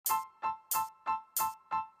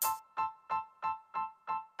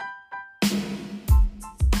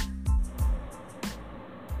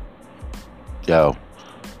Yo,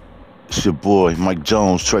 it's your boy Mike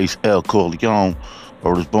Jones, Trace L. Corleone,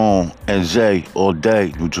 Otis Bone, and Zay all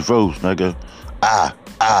day. New Jerusalem, nigga.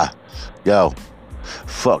 Ah, yo.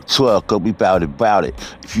 Fuck 12, cause we bout it.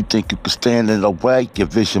 If you think you can stand in the way, your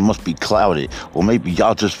vision must be clouded. Or maybe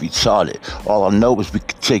y'all just retarded. All I know is we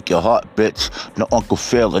can take your heart, bitch. No Uncle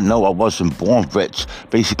Phil, and no, I wasn't born rich.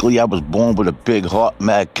 Basically, I was born with a big heart,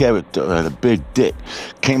 mad character, and a big dick.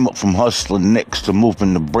 Came up from hustling nicks to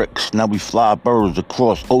moving the bricks. Now we fly birds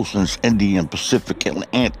across oceans, Indian, Pacific, and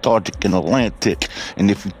Antarctic, and Atlantic. And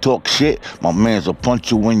if you talk shit, my mans will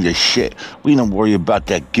punch you in your shit. We don't worry about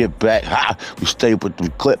that get back. Ha! We stay with them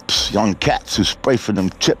clips. Young cats who spray for them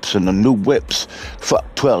chips and the new whips.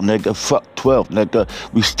 Fuck 12, nigga. Fuck 12,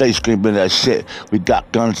 nigga. We stay screaming that shit. We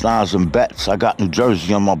got guns, knives, and bats. I got New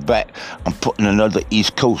Jersey on my back. I'm putting another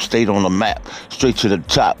East Coast state on the map. Straight to the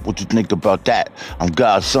top. What you think about that? I'm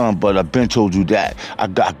God's son, but I've been told you that. I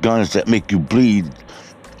got guns that make you bleed.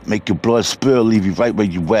 Make your blood spill, leave you right where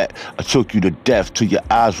you at. I choke you to death till your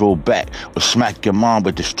eyes roll back. Or smack your mom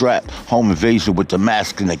with the strap. Home invasion with the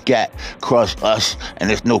mask and the gat. Cross us and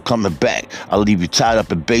there's no coming back. I'll leave you tied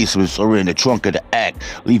up in basements or in the trunk of the act.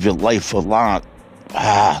 Leave your life alone.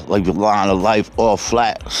 Leave your line of life all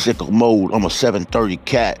flat. Sickle mode, I'm a 730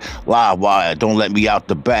 cat. Live wire, don't let me out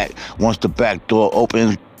the back. Once the back door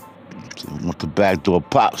opens, once the back door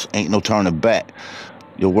pops, ain't no turning back.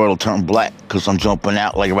 Your world will turn black, cause I'm jumping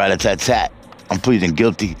out like rat-a-tat-tat. I'm pleading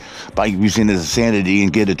guilty by using his insanity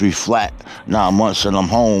and get it 3 flat. 9 months and I'm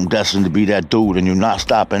home, destined to be that dude, and you're not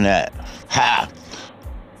stopping that. Ha!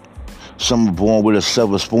 Some were born with a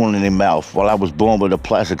silver spoon in their mouth, while I was born with a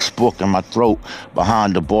plastic spork in my throat,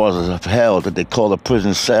 behind the bars of hell that they call a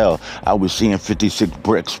prison cell. I was seeing 56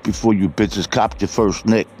 bricks before you bitches copped your first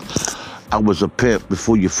nick. I was a pimp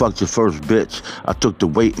before you fucked your first bitch. I took the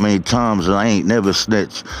weight many times and I ain't never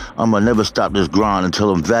snitch. I'ma never stop this grind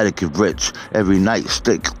until I'm Vatican rich. Every night,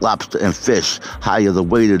 steak, lobster, and fish. Hire the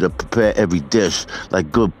waiter to prepare every dish. Like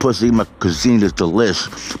good pussy, my cuisine is delish.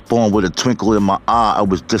 Born with a twinkle in my eye, I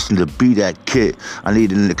was destined to be that kid. I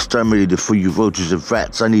needed an exterminator for you roaches and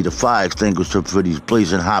rats. I need a fire extinguisher for these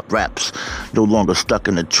blazing hot raps. No longer stuck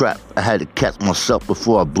in a trap. I had to catch myself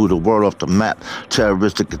before I blew the world off the map.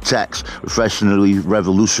 Terroristic attacks. Refreshingly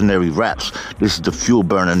revolutionary raps. This is the fuel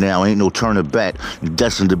burner now, ain't no turning back. You're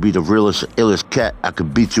destined to be the realest, illest cat. I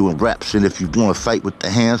could beat you in raps, and if you want to fight with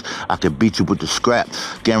the hands, I could beat you with the scrap.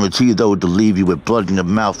 Guarantee though to leave you with blood in your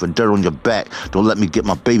mouth and dirt on your back. Don't let me get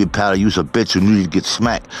my baby powder, use a bitch who need to get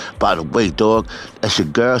smacked. By the way, dog, that's your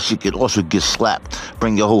girl, she could also get slapped.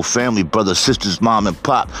 Bring your whole family, brothers, sisters, mom, and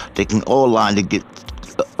pop. They can all line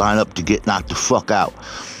up to get knocked the fuck out.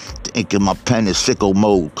 The ink in my pen is sicko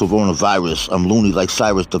mode, coronavirus. I'm loony like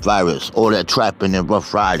Cyrus the Virus. All that trapping and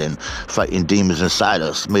rough riding, fighting demons inside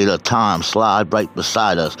us. Made our time slide right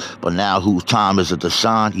beside us. But now whose time is it to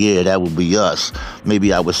shine? Yeah, that would be us.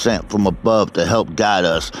 Maybe I was sent from above to help guide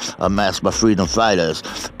us. Amass my freedom fighters.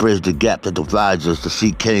 Bridge the gap that divides us. To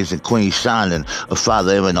see kings and queens shining. A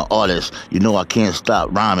father and an artist. You know I can't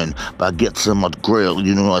stop rhyming. But I get some on the grill.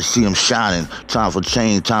 You know I see them shining. Time for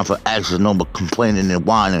change, time for action. No more complaining and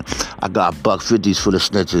whining. I got $150s for the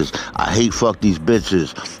snitches. I hate fuck these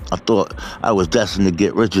bitches. I thought I was destined to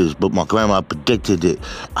get riches, but my grandma predicted it.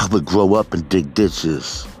 I would grow up and dig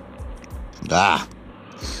ditches.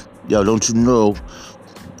 Yo, don't you know,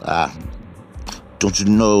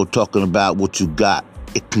 talking about what you got.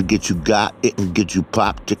 It can get you got, it can get you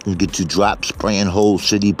popped, it can get you dropped, spraying whole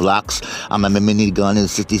city blocks. I'm a minigun in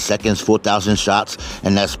 60 seconds, 4,000 shots,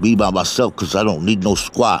 and that's me by myself, cause I don't need no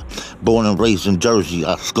squad. Born and raised in Jersey,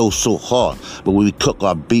 I go so hard, but we cook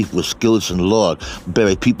our beef with skillets and lard.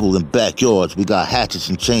 Bury people in backyards, we got hatchets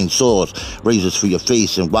and chainsaws, razors for your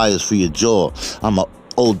face and wires for your jaw. I'm a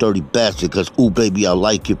old dirty bastard, cause ooh baby I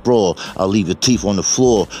like it raw. I'll leave your teeth on the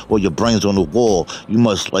floor or your brains on the wall. You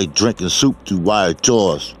must like drinking soup through wired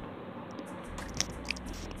jaws.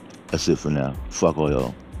 That's it for now. Fuck all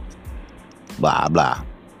y'all. Blah blah.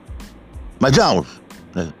 My Jones.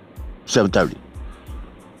 7:30.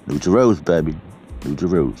 New Jerusalem, baby. New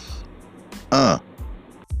Jerusalem.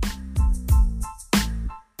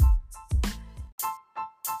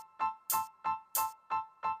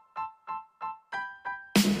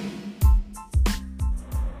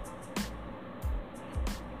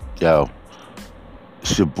 Yo,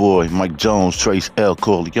 it's your boy Mike Jones, Trace L.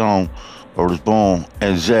 Corleone, Otis Bone,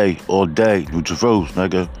 and Zay all day. New Jerusalem,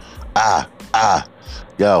 nigga.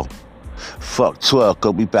 Yo. Fuck 12,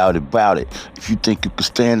 cause we bout it. If you think you can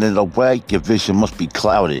stand in the way, your vision must be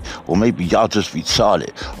clouded. Or maybe y'all just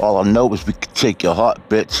retarded. All I know is we can take your heart,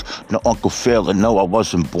 bitch. No Uncle Phil, and no, I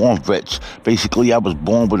wasn't born rich. Basically, I was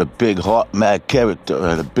born with a big heart, mad character,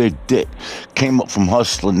 and a big dick. Came up from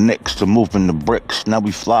hustling nicks to moving the bricks. Now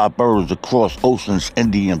we fly birds across oceans,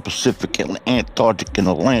 Indian, Pacific, and Antarctic, and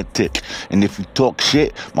Atlantic. And if you talk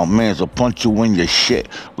shit, my mans will punch you in your shit.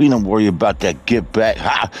 We don't worry about that get back.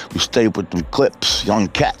 Ha! We stay with them clips. Young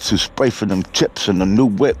cats who spray for them chips and the new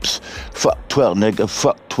whips. Fuck 12, nigga.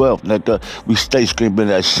 Fuck 12, nigga. We stay screaming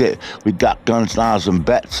that shit. We got guns, knives, and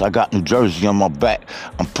bats. I got New Jersey on my back.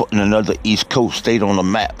 I'm putting another East Coast state on the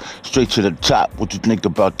map. Straight to the top. What you think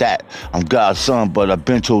about that? I'm God's son, but I've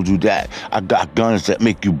been told you that. I got guns that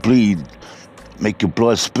make you bleed. Make your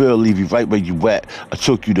blood spill, leave you right where you at. I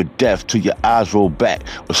choke you to death till your eyes roll back.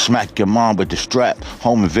 Or smack your mom with the strap.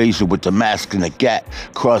 Home invasion with the mask and the gat.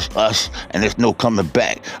 Crush us, and there's no coming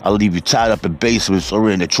back. I'll leave you tied up in basements or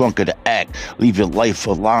in the trunk of the act. Leave your life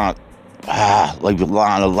alone. Leave your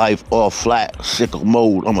line of life all flat. Sickle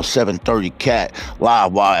mode, I'm a 730 cat.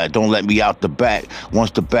 Live wire, don't let me out the back. Once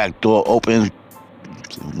the back door opens,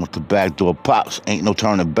 once the back door pops, ain't no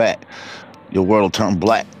turning back. Your world will turn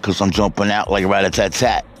black, cause I'm jumping out like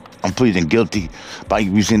rat-a-tat-tat. I'm pleading guilty by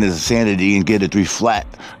using his insanity and get it 3 flat.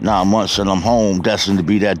 9 months and I'm home, destined to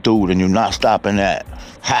be that dude, and you're not stopping that.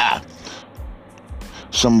 Ha!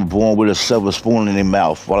 Some were born with a silver spoon in their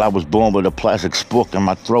mouth, while I was born with a plastic spork in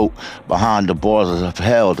my throat, behind the bars of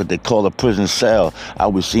hell that they call a prison cell. I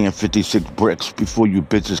was seeing 56 bricks before you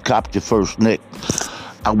bitches copped your first nick.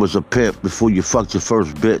 I was a pimp before you fucked your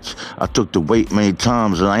first bitch. I took the weight many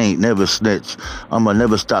times and I ain't never snitch. I'ma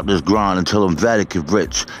never stop this grind until I'm Vatican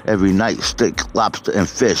rich. Every night, steak, lobster, and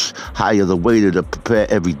fish. Hire the waiter to prepare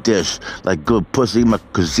every dish. Like good pussy, my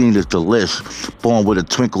cuisine is delish. Born with a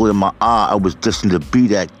twinkle in my eye, I was destined to be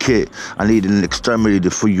that kid. I needed an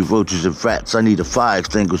exterminator for you roaches and rats. I need a fire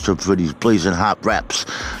extinguisher for these blazing hot raps.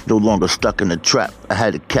 No longer stuck in a trap. I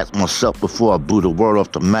had to catch myself before I blew the world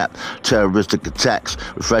off the map. Terroristic attacks.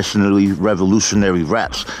 Refreshingly revolutionary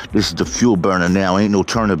raps. This is the fuel burner now, ain't no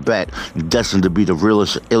turning back. You're destined to be the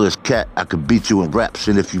realest, illest cat. I could beat you in raps,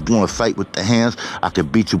 and if you want to fight with the hands, I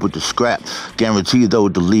could beat you with the scrap. Guarantee though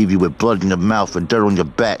to leave you with blood in your mouth and dirt on your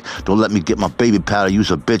back. Don't let me get my baby powder,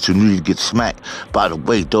 use a bitch who need to get smacked. By the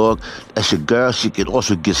way, dog, that's your girl, she could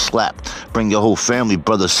also get slapped. Bring your whole family,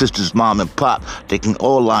 brothers, sisters, mom, and pop. They can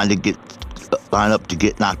all line up to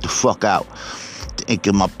get knocked the fuck out. The ink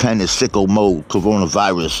in my pen is sicko mode,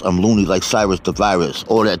 coronavirus. I'm loony like Cyrus the Virus.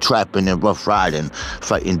 All that trapping and rough riding,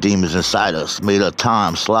 fighting demons inside us. Made our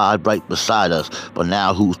time slide right beside us. But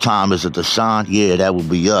now whose time is it to shine? Yeah, that would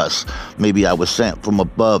be us. Maybe I was sent from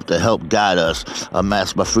above to help guide us.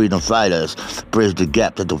 Amass my freedom fighters. Bridge the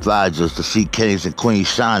gap that divides us. To see kings and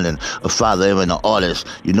queens shining. A father and an artist.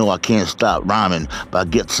 You know I can't stop rhyming. But I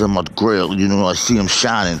get some on the grill. You know I see them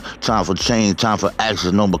shining. Time for change, time for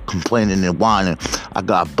action. No more complaining and whining. I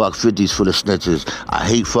got $150s for the snitches. I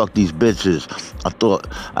hate fuck these bitches. I thought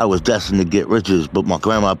I was destined to get riches, but my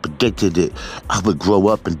grandma predicted it. I would grow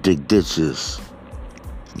up and dig ditches.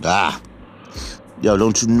 Yo,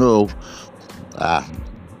 don't you know,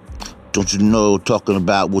 talking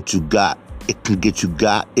about what you got. It can get you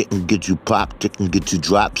got, it can get you popped, it can get you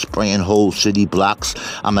dropped, spraying whole city blocks.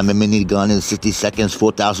 I'm a minigun in 60 seconds,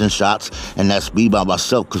 4,000 shots, and that's me by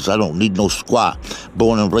myself, cause I don't need no squad.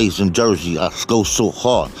 Born and raised in Jersey, I go so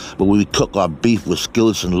hard, but when we cook our beef with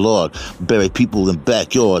skillets and lard, bury people in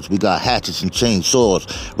backyards, we got hatchets and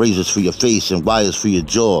chainsaws, razors for your face and wires for your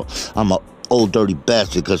jaw. I'm a old dirty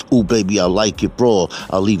bastard, cause ooh baby, I like it raw.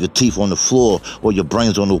 I'll leave your teeth on the floor or your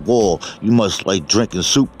brains on the wall. You must like drinking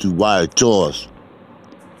soup through wired jaws.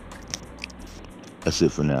 That's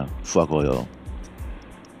it for now. Fuck all y'all.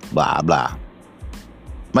 Blah blah.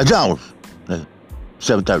 Mike Jones,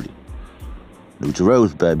 7:30. New to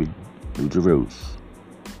Rose, baby. New to Rose.